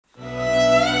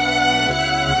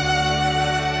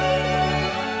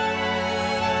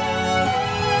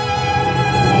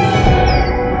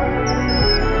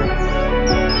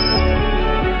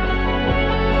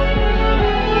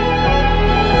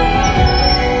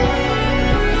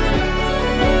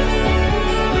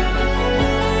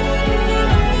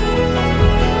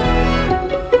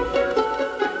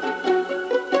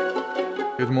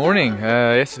morning.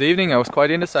 Yesterday evening I was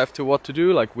quite indecisive to what to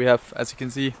do. Like we have, as you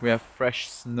can see, we have fresh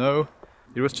snow.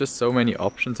 It was just so many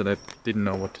options and I didn't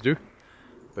know what to do.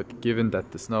 But given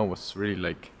that the snow was really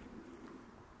like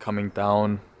coming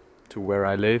down to where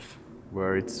I live,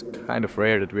 where it's kind of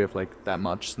rare that we have like that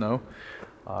much snow,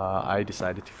 I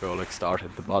decided to go like start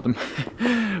at the bottom,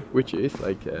 which is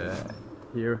like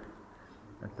here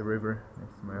at the river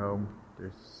next to my home.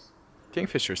 There's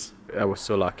Kingfishers. I was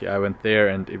so lucky. I went there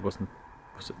and it was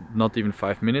not even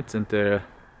 5 minutes and the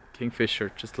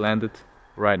Kingfisher just landed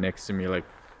right next to me. Like,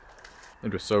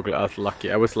 it was so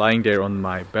lucky. I was lying there on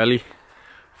my belly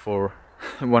for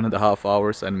 1.5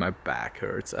 hours and my back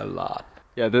hurts a lot.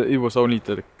 Yeah, it was only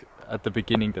at the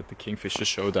beginning that the Kingfisher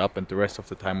showed up, and the rest of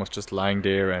the time was just lying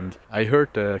there. And I heard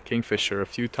the Kingfisher a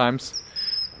few times,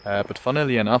 but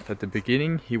funnily enough, at the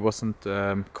beginning he wasn't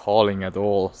calling at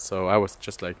all. So I was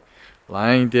just like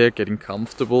lying there getting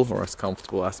comfortable, or as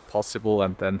comfortable as possible,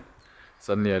 and then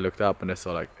suddenly I looked up and I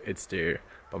saw like it's there,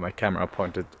 but my camera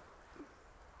pointed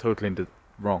totally in the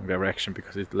wrong direction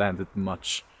because it landed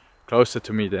much closer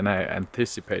to me than I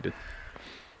anticipated.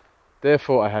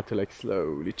 Therefore I had to like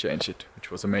slowly change it,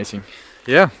 which was amazing.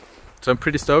 Yeah, so I'm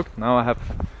pretty stoked. Now I have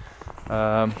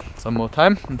some more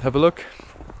time and have a look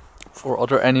for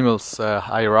other animals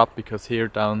higher up, because here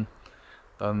down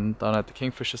at the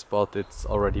Kingfisher spot it's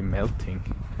already melting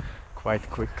quite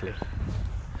quickly.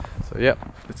 So yeah,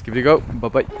 let's give it a go. Bye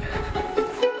bye.